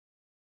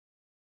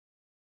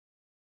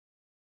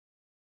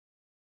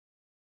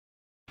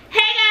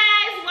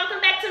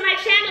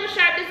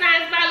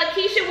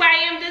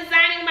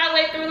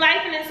through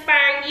life and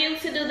inspiring you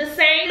to do the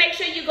same. Make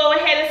sure you go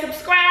ahead and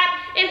subscribe.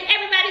 And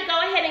everybody go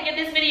ahead and give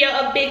this video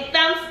a big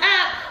thumbs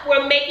up.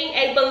 We're making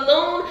a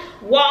balloon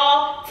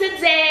wall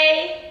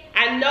today.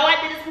 I know I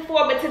did this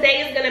before, but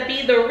today is gonna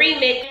be the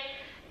remix.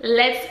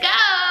 Let's go.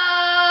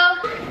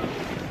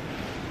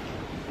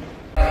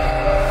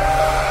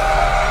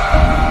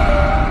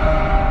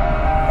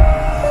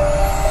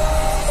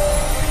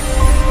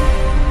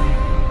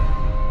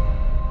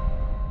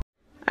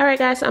 Alright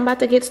guys, so I'm about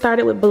to get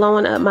started with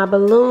blowing up my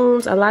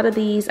balloons. A lot of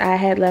these I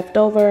had left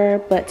over,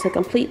 but to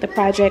complete the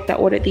project I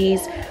ordered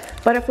these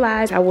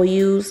butterflies I will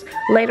use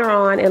later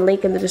on and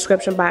link in the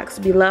description box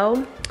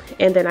below.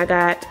 And then I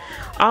got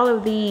all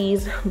of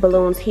these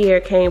balloons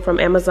here came from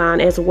Amazon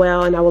as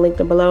well, and I will link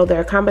them below.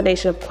 They're a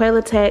combination of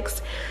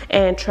Quailitex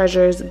and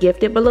Treasures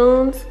gifted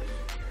balloons.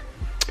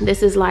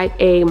 This is like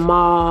a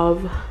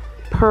mauve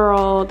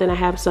pearl, then I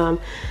have some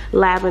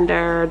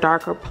lavender,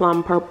 darker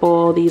plum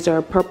purple. These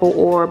are purple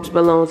orbs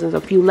balloons and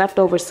a few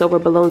leftover silver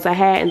balloons I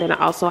had, and then I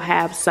also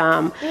have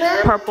some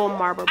purple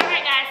marble balloons.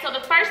 Alright guys, so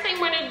the first thing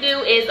we're going to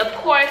do is of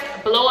course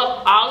blow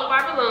up all of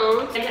our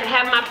balloons. And I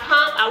have my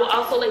pump. I will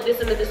also link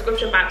this in the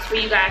description box for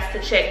you guys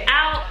to check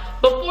out.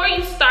 Before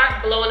you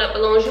start blowing up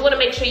balloons, you want to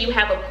make sure you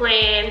have a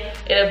plan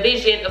and a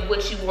vision of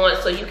what you want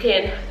so you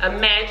can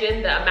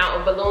imagine the amount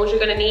of balloons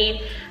you're going to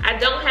need. I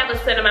don't have a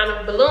set amount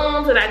of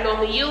balloons that I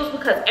normally use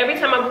because every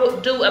time I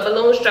do a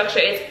balloon structure,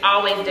 it's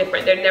always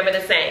different. They're never the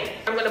same.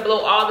 I'm going to blow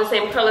all the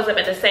same colors up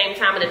at the same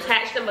time and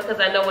attach them because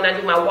I know when I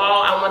do my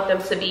wall, I want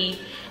them to be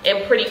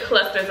in pretty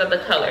clusters of the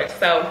colors.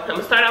 So I'm going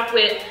to start off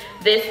with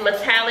this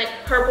metallic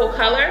purple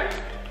color.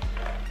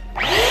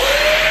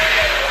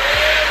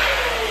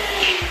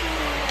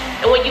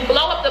 And when you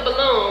blow up the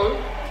balloon,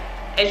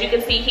 as you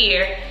can see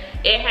here,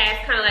 it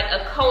has kind of like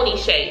a coney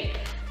shape.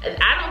 And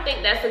I don't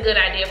think that's a good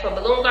idea for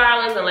balloon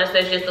garlands unless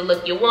that's just the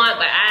look you want,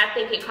 but I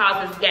think it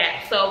causes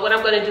gaps. So what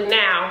I'm gonna do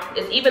now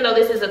is, even though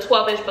this is a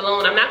 12-inch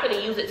balloon, I'm not gonna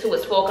use it to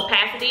its full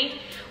capacity.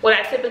 What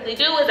I typically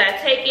do is I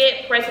take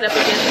it, press it up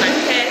against my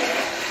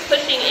chest,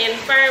 pushing in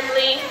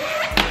firmly,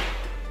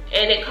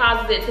 and it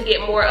causes it to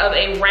get more of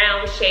a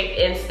round shape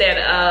instead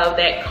of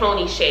that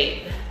coney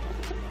shape.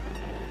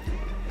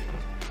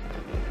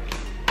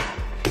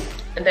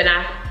 And then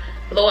I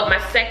blow up my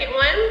second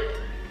one.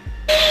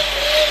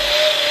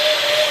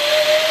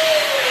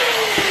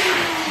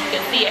 You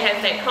can see it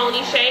has that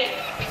coney shape.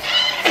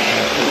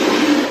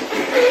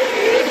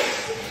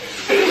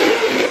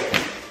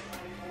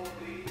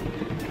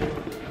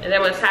 And then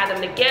I'm gonna tie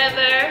them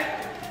together.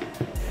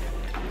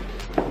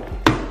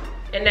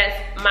 And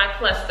that's my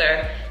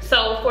cluster.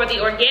 So for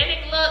the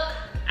organic look,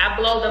 I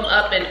blow them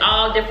up in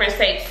all different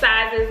shapes,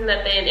 sizes,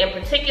 nothing in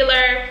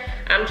particular.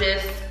 I'm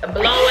just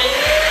blowing,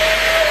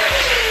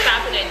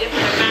 stopping at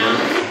different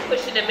amounts,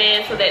 pushing them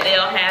in so that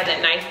they'll have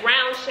that nice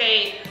round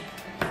shape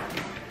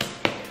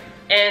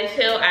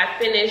until I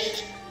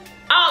finished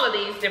all of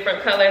these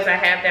different colors I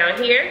have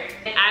down here.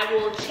 I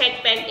will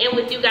check back in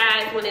with you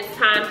guys when it's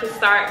time to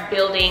start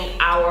building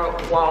our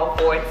wall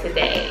for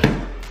today.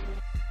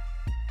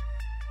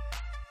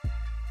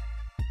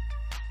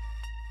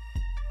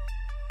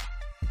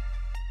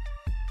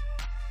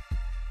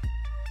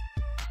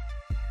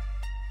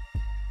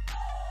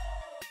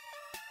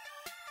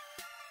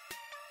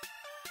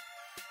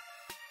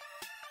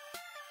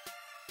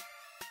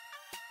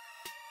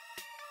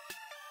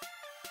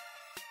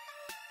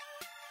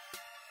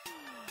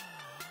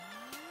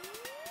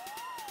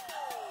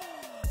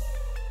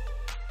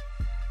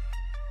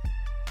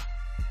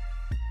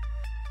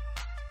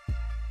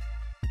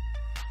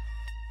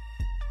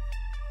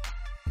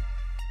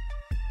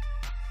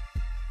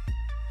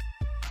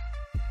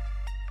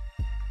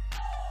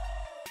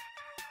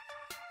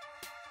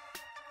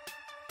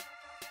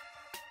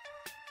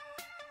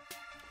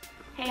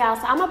 Hey y'all,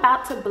 so I'm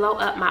about to blow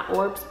up my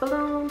orbs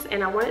balloons,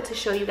 and I wanted to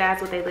show you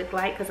guys what they look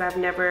like because I've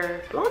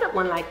never blown up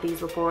one like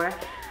these before.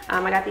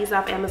 I got these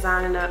off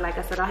Amazon, and like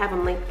I said, I'll have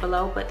them linked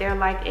below, but they're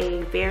like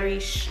a very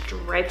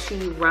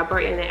stretchy rubber,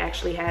 and it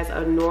actually has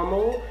a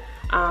normal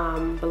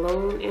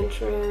balloon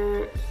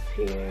entrance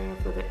here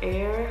for the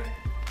air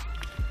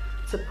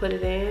to put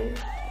it in.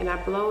 And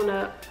I've blown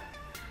up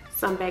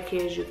some back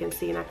here, as you can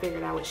see, and I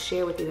figured I would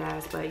share with you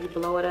guys. But you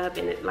blow it up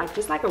and it like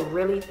just like a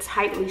really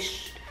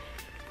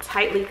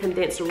tightly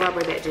condensed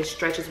rubber that just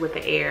stretches with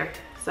the air.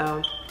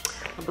 So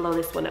I'll blow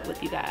this one up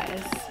with you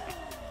guys.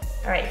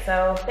 All right,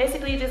 so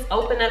basically you just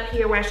open up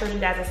here where I showed you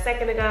guys a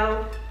second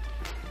ago.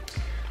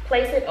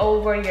 Place it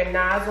over your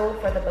nozzle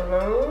for the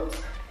balloons.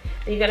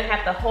 Then you're gonna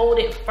have to hold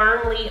it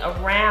firmly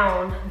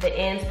around the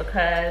ends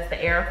because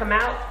the air will come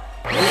out.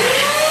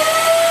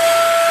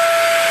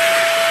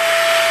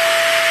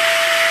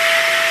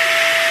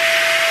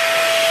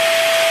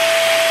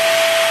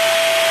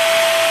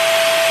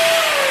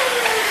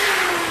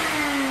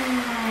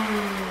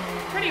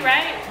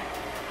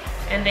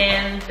 And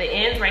then the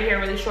ends right here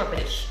are really short, but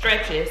it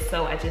stretches.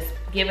 So I just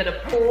give it a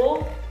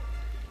pull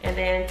and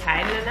then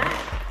tighten a knot.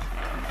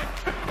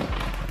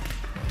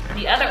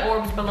 The other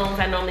orbs balloons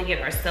I normally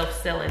get are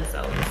self-sealing,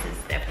 so this is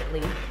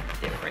definitely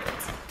different.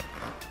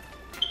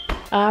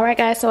 Alright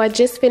guys, so I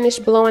just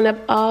finished blowing up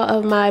all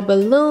of my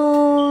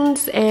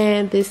balloons,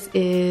 and this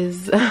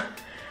is a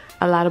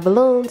lot of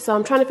balloons. So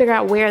I'm trying to figure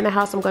out where in the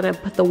house I'm going to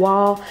put the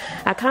wall.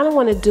 I kind of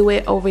want to do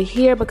it over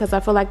here because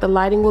I feel like the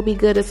lighting will be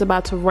good. It's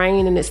about to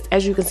rain, and it's,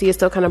 as you can see, it's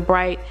still kind of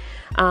bright.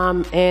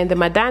 And then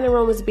my dining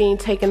room is being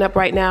taken up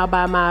right now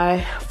by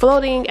my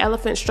floating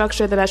elephant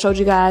structure that I showed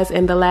you guys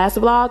in the last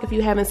vlog. If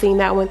you haven't seen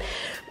that one,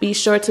 be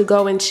sure to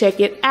go and check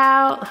it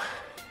out.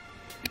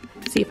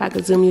 See if I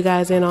could zoom you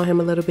guys in on him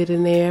a little bit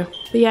in there.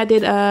 But yeah, I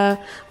did a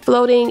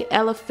floating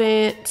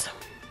elephant.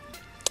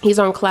 He's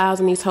on clouds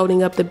and he's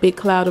holding up the big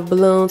cloud of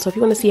balloons. So if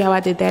you want to see how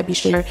I did that, be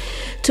sure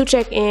to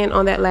check in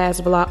on that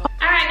last vlog.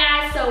 Alright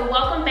guys, so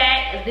welcome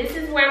back. This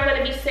is where I'm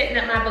going to be setting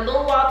up my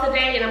balloon wall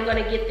today, and I'm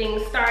going to get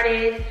things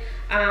started.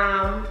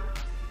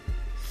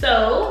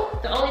 So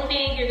the only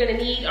thing you're going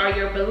to need are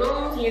your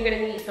balloons, and you're going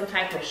to need some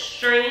type of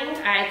string.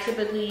 I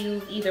typically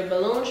use either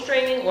balloon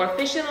string or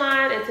fishing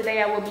line, and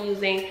today I will be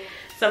using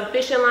some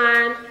fishing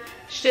line.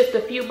 It's just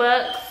a few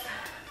bucks.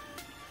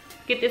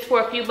 Get this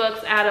for a few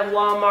bucks out of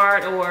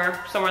Walmart or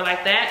somewhere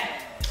like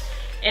that.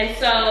 And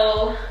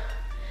so,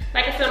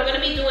 like I said, I'm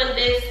gonna be doing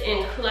this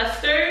in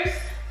clusters.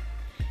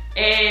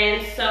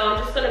 And so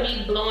I'm just gonna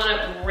be blowing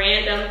up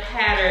random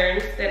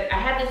patterns that I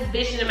have this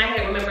vision in my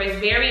head. Remember, it's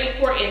very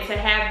important to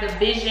have the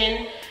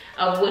vision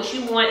of what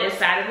you want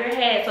inside of your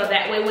head, so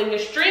that way when you're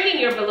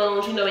stringing your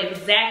balloons, you know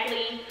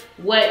exactly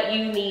what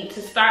you need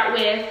to start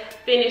with,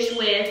 finish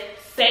with,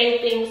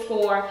 save things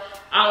for,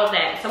 all of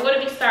that. So I'm going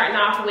to be starting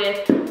off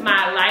with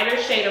my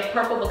lighter shade of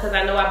purple because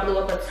I know I blew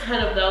up a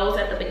ton of those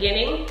at the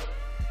beginning.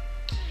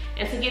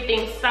 And to get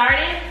things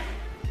started,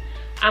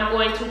 I'm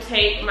going to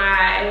take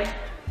my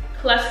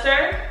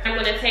cluster. I'm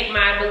going to take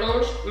my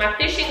balloon, my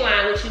fishing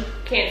line, which you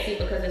can't see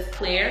because it's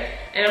clear,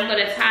 and I'm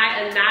going to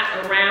tie a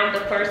knot around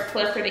the first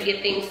cluster to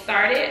get things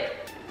started.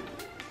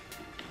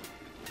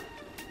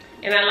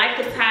 And I like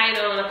to tie it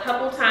on a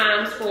couple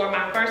times for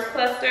my first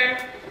cluster,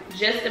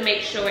 just to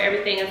make sure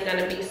everything is going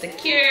to be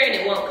secure and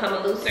it won't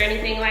come loose or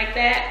anything like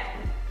that.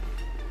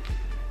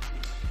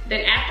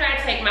 Then after I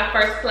take my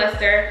first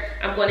cluster,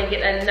 I'm going to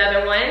get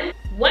another one.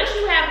 Once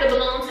you have the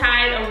balloon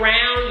tied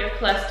around your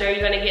cluster,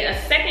 you're going to get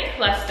a second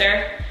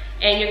cluster,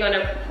 and you're going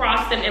to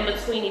cross them in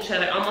between each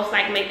other, almost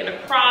like making a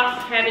cross,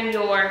 having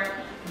your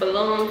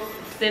balloons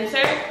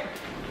centered.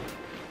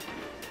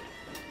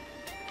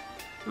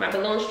 My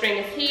balloon string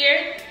is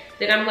here.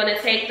 Then I'm going to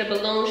take the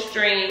balloon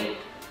string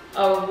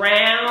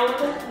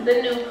around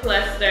the new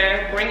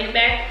cluster, bring it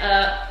back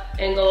up,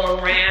 and go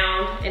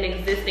around an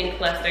existing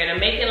cluster. And I'm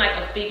making like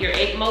a figure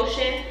 8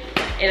 motion,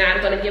 and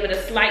I'm going to give it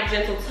a slight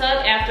gentle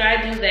tug after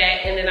I do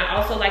that. And then I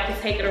also like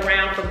to take it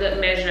around for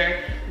good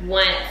measure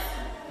once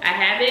I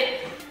have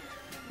it.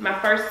 My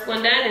first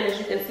one done, and as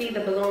you can see,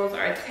 the balloons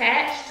are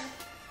attached.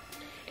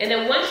 And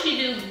then once you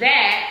do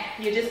that,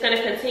 you're just going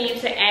to continue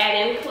to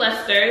add in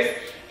clusters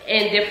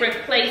in different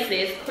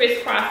places,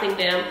 crisscrossing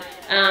them,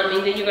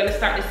 and then you're going to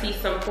start to see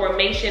some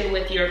formation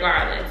with your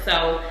garland.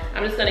 So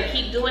I'm just going to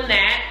keep doing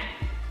that.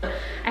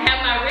 I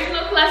have my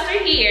original cluster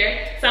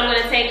here, so I'm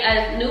going to take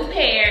a new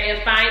pair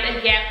and find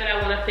a gap that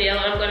I want to fill.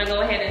 I'm going to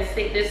go ahead and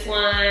stick this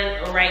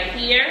one right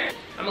here.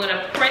 I'm going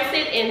to press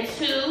it in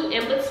two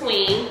in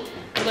between.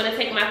 I'm going to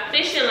take my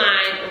fishing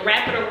line,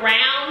 wrap it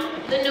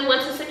around the new one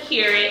to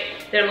secure it.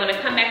 Then I'm going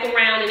to come back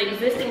around an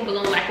existing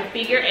balloon like a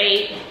figure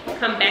 8,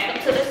 come back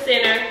up to the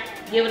center,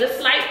 give it a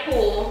slight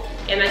pull,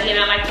 and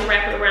again, I like to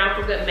wrap it around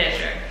for good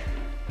measure.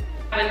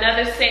 I have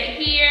another set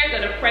here,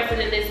 gonna press it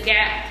in this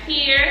gap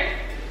here,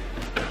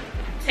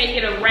 take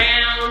it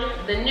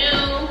around the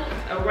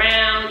new,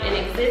 around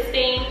an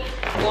existing,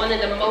 going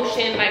into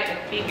motion like a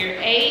figure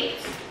 8,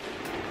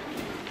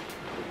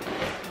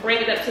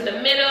 bring it up to the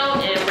middle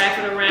and wrap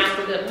it around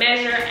for good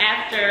measure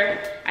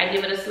after I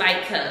give it a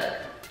slight tug.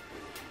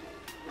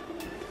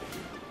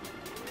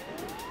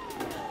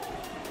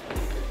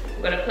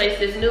 I'm going to place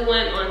this new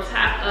one on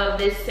top of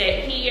this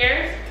set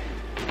here.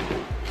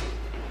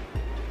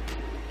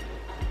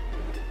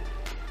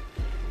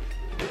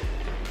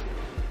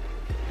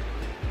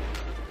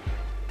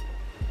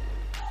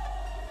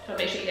 So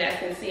make sure you guys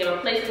can see. I'm going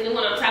to place the new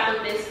one on top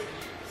of this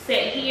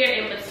set here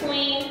in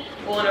between,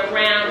 going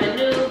around the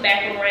new,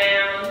 back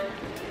around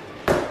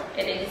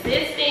an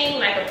existing,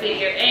 like a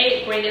figure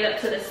 8, bring it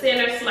up to the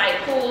center, slight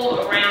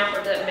pull, around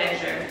for good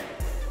measure.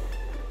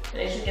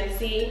 And as you can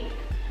see,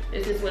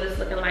 this is what it's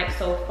looking like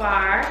so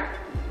far.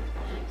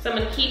 So I'm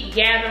going to keep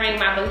gathering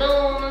my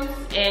balloons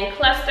and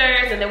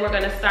clusters, and then we're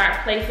going to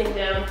start placing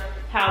them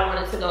how I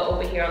want it to go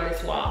over here on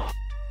this wall.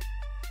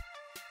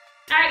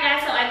 Alright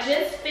guys, so I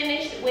just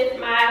finished with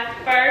my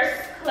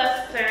first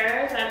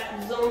clusters.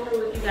 I've zoomed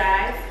through with you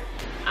guys.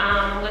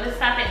 I'm going to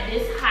stop at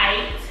this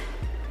height.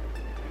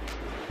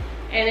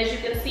 And as you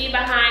can see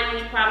behind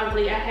me,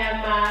 probably I have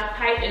my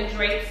pipe and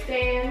drape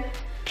stand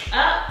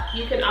up.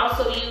 You can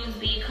also use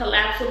the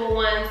collapsible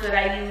ones that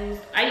I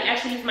used. I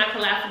actually used my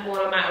collapsible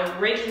one on my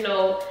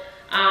original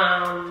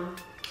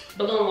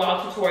balloon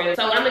wall tutorial.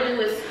 So what I'm gonna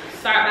do is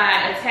start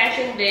by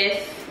attaching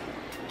this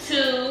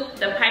to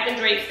the pipe and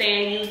drape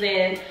stand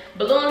using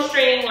balloon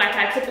string, like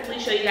I typically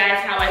show you guys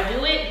how I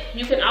do it.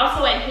 You can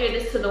also adhere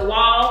this to the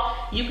wall.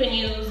 You can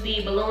use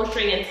the balloon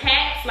string and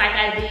tacks like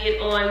I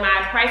did on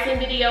my pricing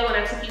video when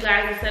I took you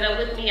guys to set up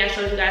with me. I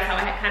showed you guys how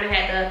I kind of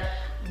had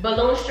the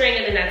balloon string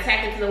and then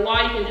attach it to the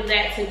wall. You can do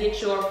that to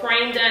get your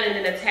frame done and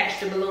then attach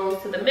the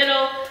balloons to the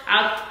middle.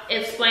 I'll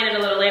explain it a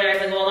little later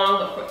as I go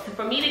along, but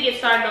for me to get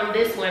started on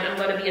this one, I'm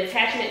going to be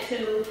attaching it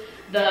to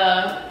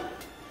the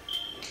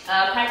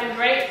pipe and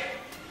drape,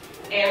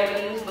 and we're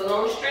going to use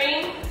balloon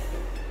string.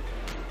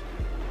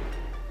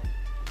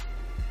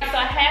 So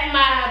I have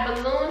my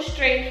balloon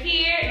string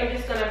here, and I'm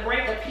just going to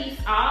break a piece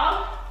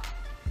off.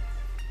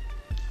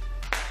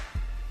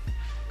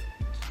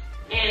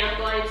 And I'm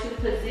going to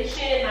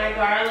position my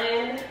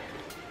garland,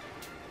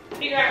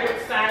 figure out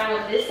which side I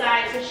want this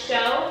side to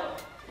show.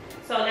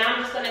 So now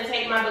I'm just going to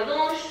take my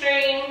balloon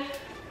string,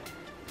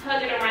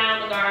 hug it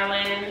around the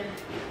garland,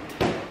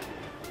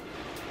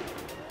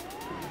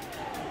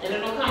 and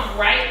it'll come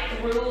right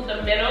through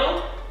the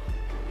middle.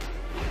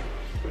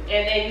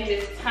 And then you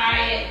just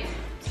tie it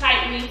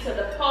tightly to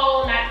the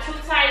pole, not too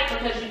tight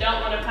because you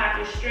don't want to pop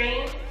your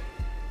string.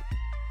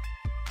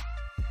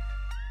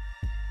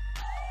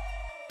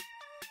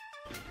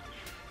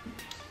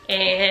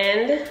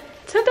 And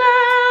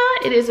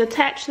ta-da! It is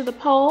attached to the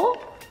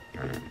pole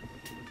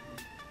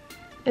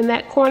in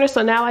that corner.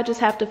 So now I just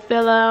have to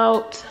fill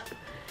out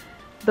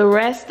the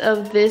rest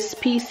of this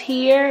piece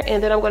here,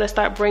 and then I'm going to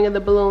start bringing the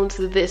balloons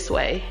this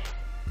way.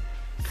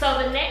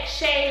 So the next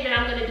shade that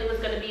I'm going to do is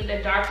going to be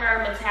the darker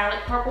metallic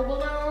purple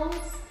balloons.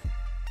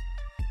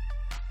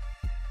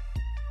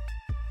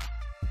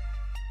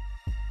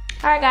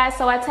 Alright guys,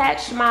 so I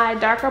attached my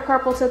darker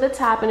purple to the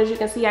top, and as you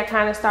can see I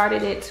kind of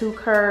started it to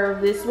curve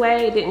this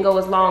way. It didn't go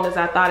as long as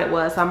I thought it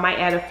was, so I might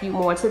add a few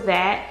more to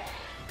that.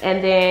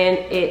 And then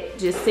it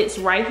just sits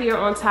right here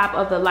on top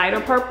of the lighter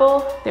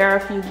purple. There are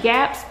a few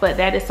gaps, but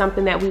that is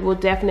something that we will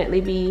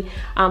definitely be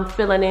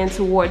filling in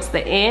towards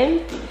the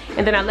end.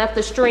 And then I left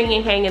the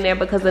string hanging there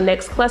because the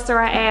next cluster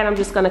I add, I'm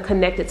just going to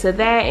connect it to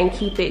that and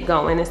keep it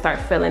going and start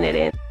filling it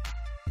in.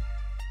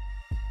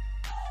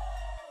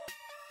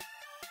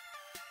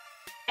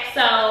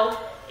 So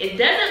it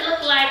doesn't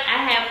look like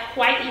I have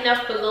quite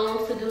enough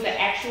balloons to do the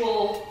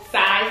actual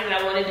size that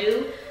I want to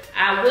do.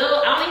 I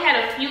only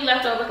had a few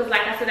left over because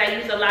like I said, I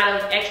used a lot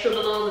of extra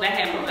balloons that I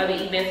had from other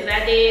events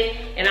that I did.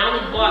 And I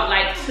only bought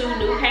like 2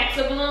 new packs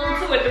of balloons,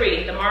 2 or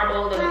 3. The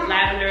marble, the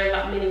lavender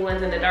mini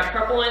ones, and the dark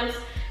purple ones.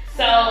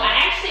 So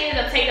I actually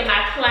ended up taking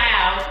my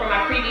cloud from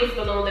my previous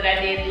balloon that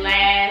I did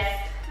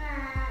last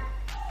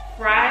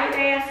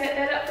Friday. I set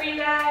that up for you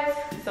guys.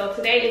 So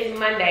today is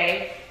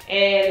Monday.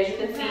 And as you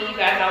can see, you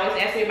guys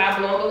always ask me about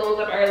blowing balloons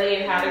up early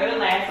and how they're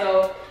gonna last.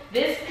 So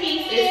this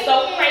piece is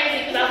so crazy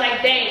because I was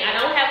like, dang, I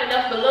don't have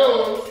enough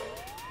balloons.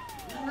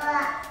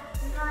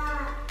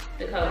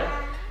 Dakota.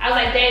 I was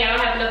like, dang, I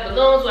don't have enough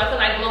balloons. So I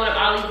feel like blowing up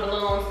all these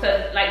balloons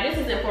because like this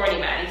isn't for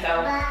anybody. So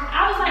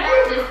I was like,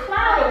 oh, this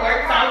cloud will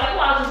work. So I was like,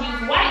 well, I'll just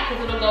use white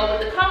because it'll go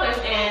with the colors.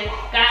 And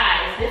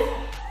guys,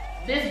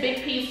 this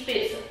big piece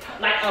fits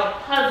like a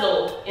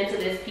puzzle into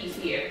this piece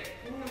here.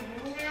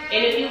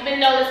 And if you've been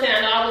noticing,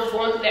 I know I was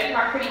going through that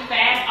part pretty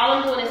fast. All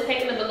I'm doing is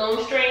taking the balloon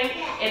string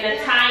and then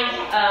tying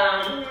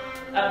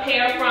a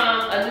pair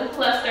from a new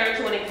cluster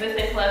to an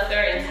existing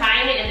cluster and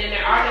tying it. And then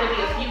there are going to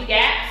be a few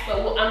gaps, but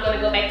I'm going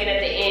to go back in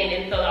at the end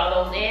and fill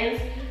all those ends.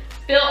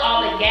 Fill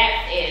all the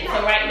gaps in.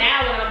 So right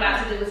now what I'm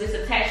about to do is just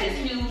attach this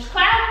huge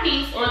cloud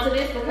piece onto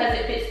this because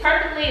it fits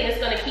perfectly and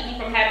it's going to keep you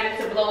from having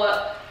to blow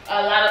up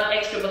a lot of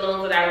extra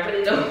balloons that I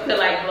really don't feel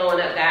like blowing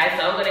up, guys.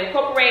 So I'm going to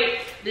incorporate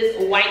this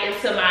white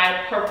into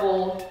my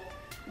purple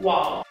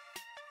wall.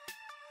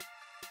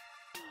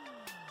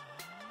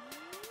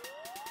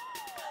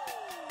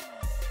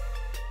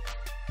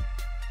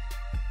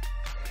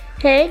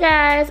 Hey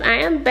guys, I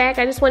am back.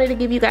 I just wanted to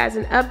give you guys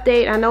an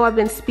update. I know I've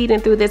been speeding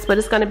through this, but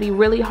it's going to be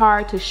really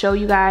hard to show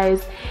you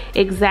guys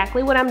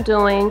exactly what I'm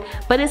doing,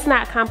 but it's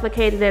not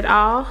complicated at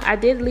all. I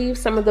did leave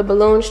some of the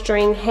balloon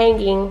string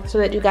hanging so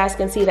that you guys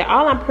can see that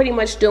all I'm pretty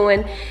much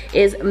doing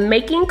is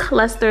making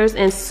clusters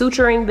and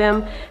suturing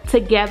them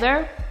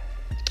together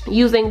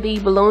using the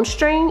balloon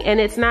string,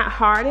 and it's not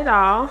hard at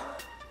all.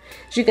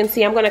 As you can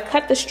see, I'm going to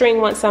cut the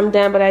string once I'm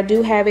done, but I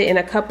do have it in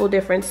a couple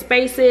different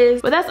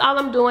spaces. But that's all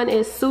I'm doing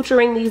is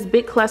suturing these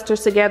big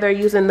clusters together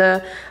using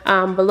the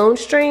balloon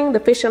string, the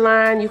fishing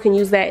line. You can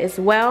use that as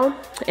well.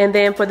 And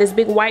then for this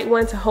big white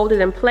one to hold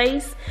it in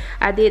place,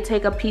 I did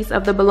take a piece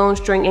of the balloon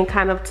string and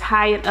kind of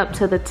tie it up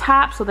to the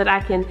top so that I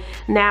can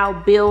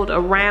now build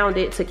around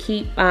it to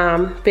keep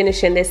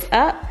finishing this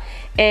up.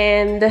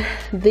 And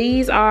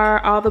these are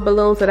all the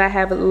balloons that I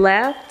have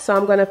left. So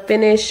I'm going to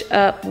finish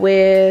up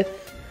with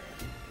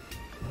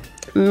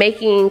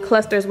making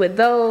clusters with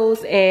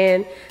those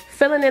and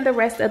filling in the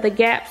rest of the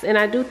gaps, and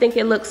I do think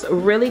it looks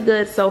really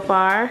good so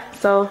far.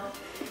 So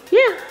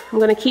yeah, I'm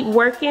gonna keep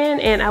working,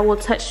 and I will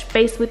touch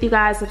base with you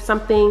guys if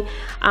something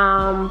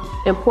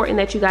important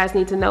that you guys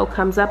need to know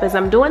comes up as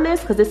I'm doing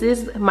this, because this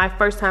is my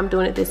first time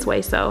doing it this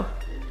way. So,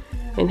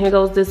 and here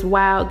goes this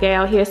wild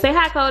gal here. Say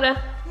hi, Coda.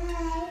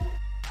 Hi.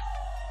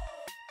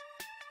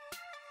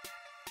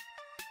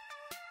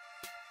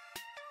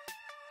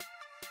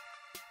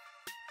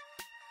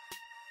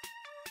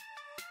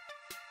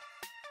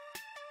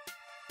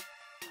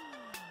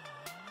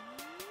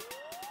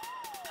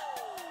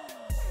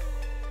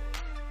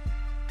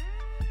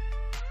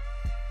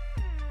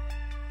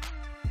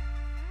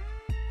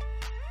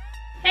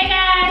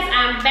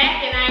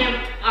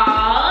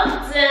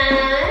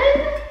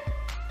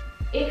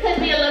 It could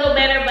be a little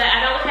better, but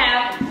I don't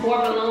have more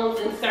balloons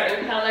in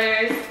certain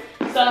colors.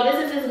 So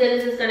this is as good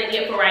as it's gonna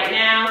get for right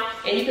now.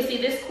 And you can see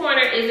this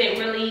corner isn't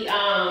really,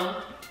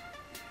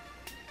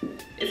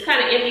 it's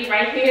kind of empty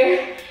right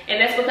here. And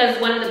that's because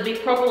one of the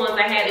big purple ones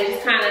I had, it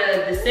just kind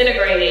of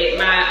disintegrated.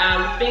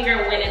 My finger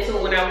went into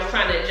it when I was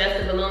trying to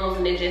adjust the balloons,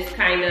 and it just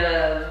kind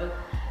of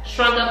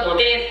shrunk up on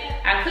me.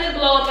 I could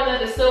blow up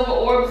another silver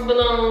orbs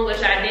balloon,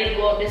 which I did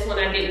blow up this one.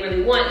 I didn't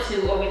really want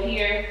to over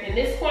here in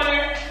this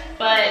corner,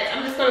 but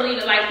I'm just gonna leave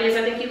it like this.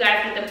 I think you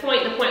guys get the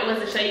point. The point was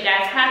to show you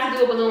guys how to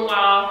do a balloon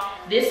wall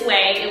this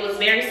way. It was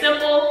very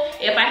simple.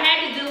 If I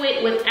had to do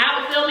it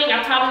without filming,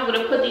 I probably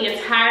would have put the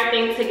entire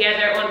thing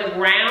together on the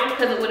ground,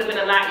 because it would have been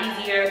a lot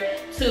easier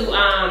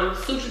to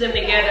suture them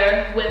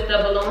together with the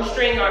balloon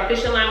string or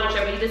fishing line,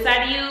 whichever you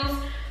decide to use.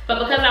 But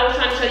because I was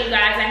trying to show you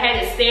guys, I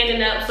had it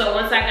standing up, so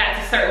once I got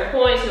to certain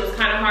points, it was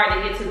kind of hard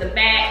to get to the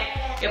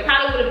back. It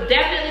probably would have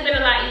definitely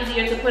been a lot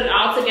easier to put it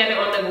all together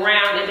on the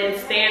ground and then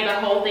stand the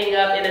whole thing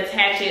up and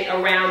attach it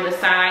around the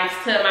sides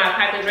to my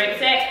pipe and drape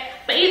set.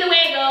 But either way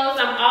it goes,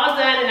 I'm all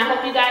done, and I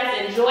hope you guys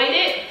enjoyed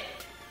it.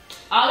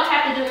 All I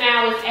have to do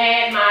now is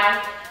add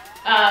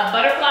my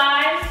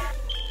butterflies.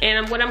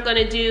 And what I'm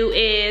gonna do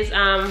is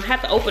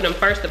have to open them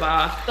first of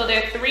all. So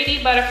they're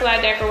 3D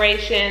butterfly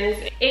decorations.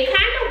 It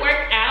kind of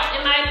worked out,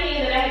 in my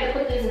opinion, that I had to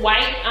put this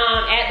white,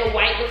 add the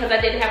white, because I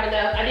didn't have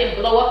enough, I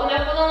didn't blow up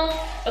enough balloons,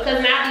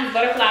 because now these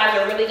butterflies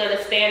are really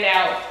gonna stand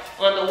out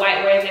on the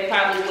white, whereas they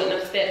probably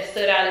wouldn't have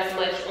stood out as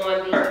much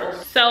on the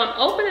purple. So I'm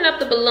opening up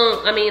the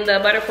balloon, the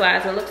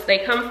butterflies, and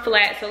they come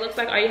flat, so it looks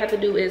like all you have to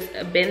do is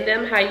bend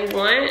them how you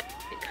want.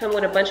 They come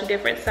with a bunch of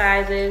different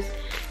sizes.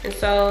 And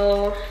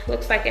so,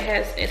 looks like it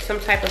has some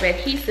type of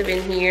adhesive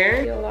in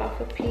here. Peel off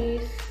a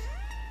piece,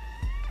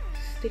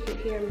 stick it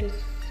here,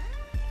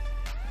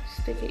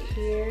 stick it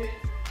here.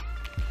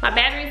 My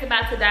battery's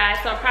about to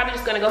die, so I'm probably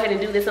just gonna go ahead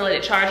and do this and let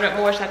it charge up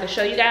more so I can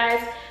show you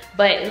guys.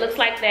 But it looks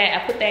like that.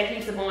 I put that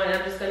adhesive on, and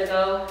I'm just gonna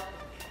go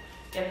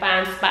and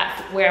find spots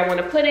where I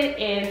wanna put it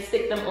and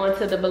stick them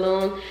onto the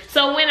balloon.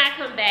 So when I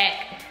come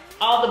back,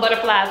 all the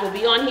butterflies will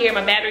be on here.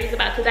 My battery's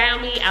about to die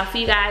on me. I'll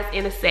see you guys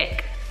in a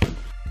sec.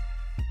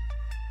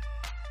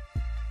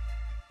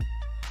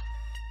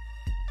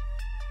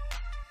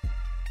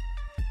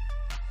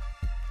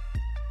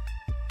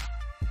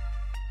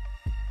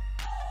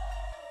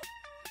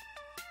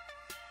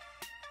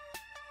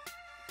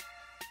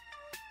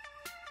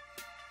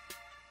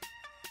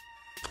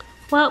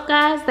 Well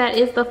guys, that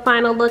is the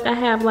final look. I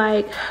have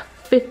like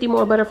 50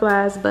 more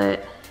butterflies,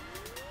 but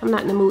I'm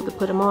not in the mood to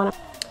put them on.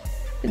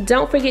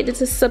 Don't forget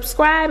to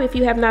subscribe if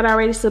you have not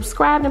already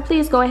subscribed, and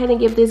please go ahead and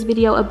give this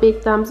video a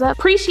big thumbs up.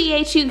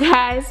 Appreciate you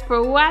guys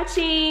for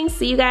watching.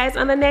 See you guys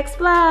on the next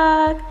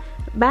vlog.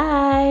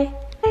 Bye.